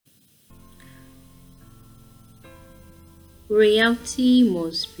Royalty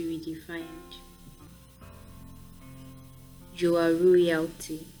must be redefined. You are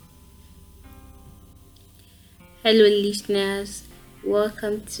royalty. Hello, listeners.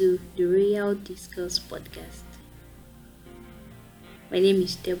 Welcome to the Royal Discuss podcast. My name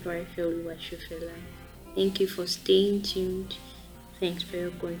is Deborah Ifeoluwashofela. Thank you for staying tuned. Thanks for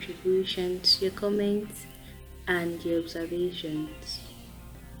your contributions, your comments, and your observations.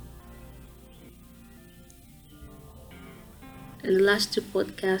 In the last two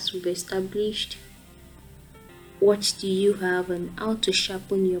podcasts, we've established what do you have and how to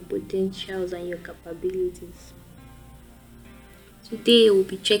sharpen your potentials and your capabilities. Today, we'll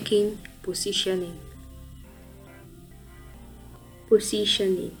be checking positioning.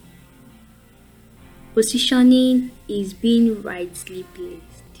 Positioning. Positioning is being rightly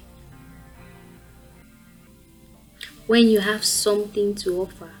placed. When you have something to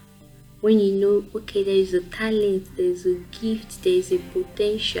offer, when you know, okay, there is a talent, there is a gift, there is a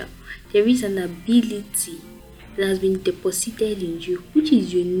potential, there is an ability that has been deposited in you, which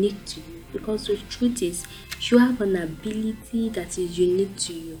is unique to you. Because the truth is, you have an ability that is unique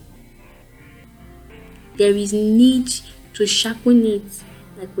to you. There is need to sharpen it,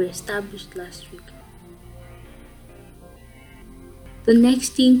 like we established last week. The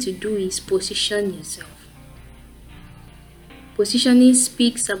next thing to do is position yourself. Positioning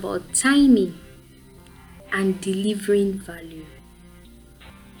speaks about timing and delivering value.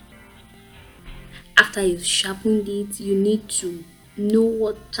 After you've sharpened it, you need to know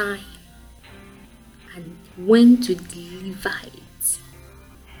what time and when to deliver it.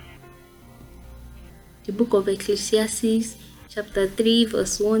 The book of Ecclesiastes, chapter 3,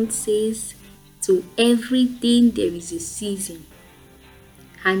 verse 1 says, "To everything there is a season,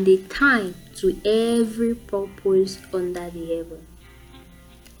 and a time to every purpose under the heaven."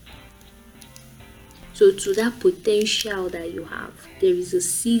 So to that potential that you have, there is a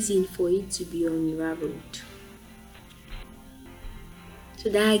season for it to be unraveled. To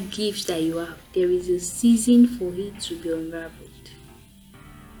that gift that you have, there is a season for it to be unraveled.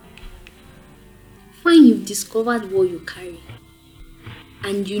 When you've discovered what you carry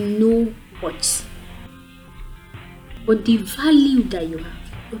and you know what, but the value that you have,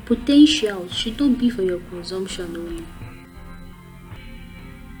 your potential should not be for your consumption only.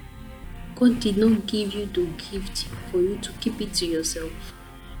 God did not give you the gift for you to keep it to yourself.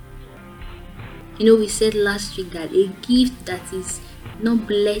 We said last week that a gift that is not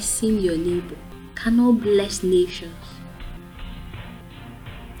blessing your neighbor cannot bless nations.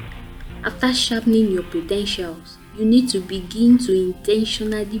 After sharpening your potentials, you need to begin to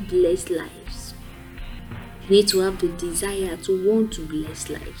intentionally bless lives. You need to have the desire to want to bless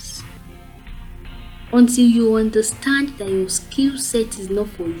lives. Until you understand that your skill set is not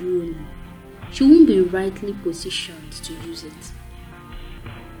for you only, you won't be rightly positioned to use it.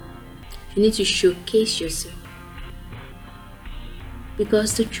 You need to showcase yourself.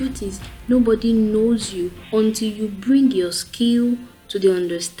 Because the truth is, nobody knows you until you bring your skill to the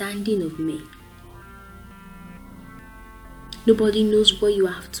understanding of men. Nobody knows what you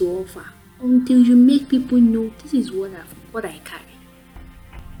have to offer until you make people know this is what I carry.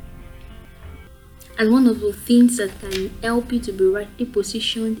 And one of the things that can help you to be rightly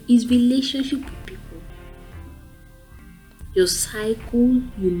positioned is relationship with people. Your cycle,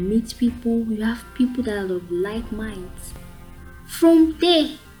 you meet people, you have people that are of like minds. From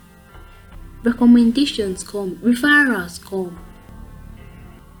there, recommendations come, referrals come.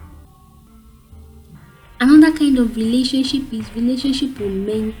 Another kind of relationship is relationship with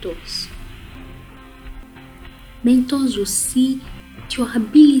mentors. Mentors will see your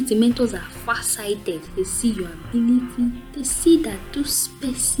ability. Mentors are far-sighted. They see your ability. They see that this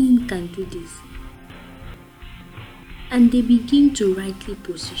person can do this. And they begin to rightly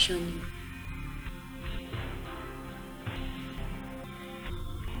position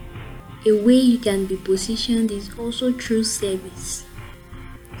you. A way you can be positioned is also through service.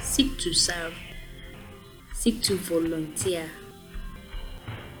 Seek to serve. Seek to volunteer.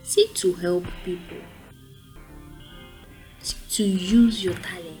 Seek to help people. Seek to use your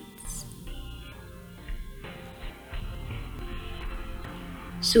talents.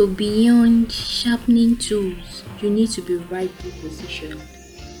 So beyond sharpening tools, you need to be rightly positioned.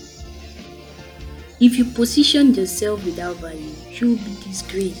 If you position yourself without value, you'll be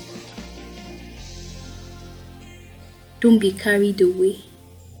disgraced. Don't be carried away.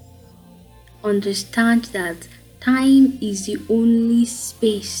 Understand that time is the only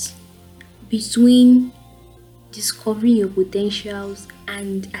space between discovering your potentials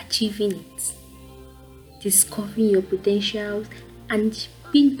and achieving it. Discovering your potentials and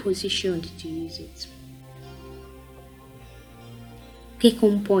being positioned to use it. Take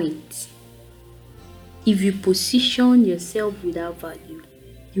home point. If you position yourself without value,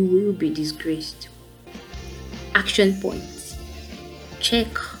 you will be disgraced. Action points.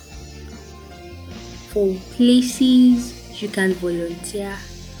 Check for places you can volunteer.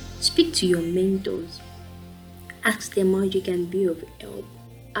 Speak to your mentors. Ask them how you can be of help.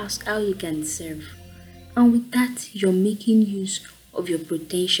 Ask how you can serve. And with that, you're making use of your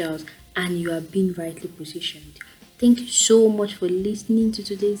potentials and you are being rightly positioned. Thank you so much for listening to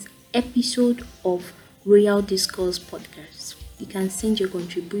today's episode of Royal Discourse Podcast. You can send your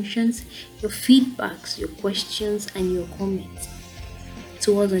contributions, your feedbacks, your questions, and your comments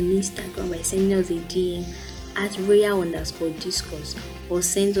to us on Instagram by sending us a DM at royal_discourse or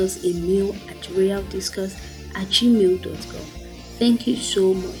send us a mail at royaldiscourse@gmail.com. Thank you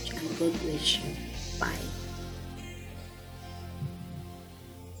so much and God bless you. Bye.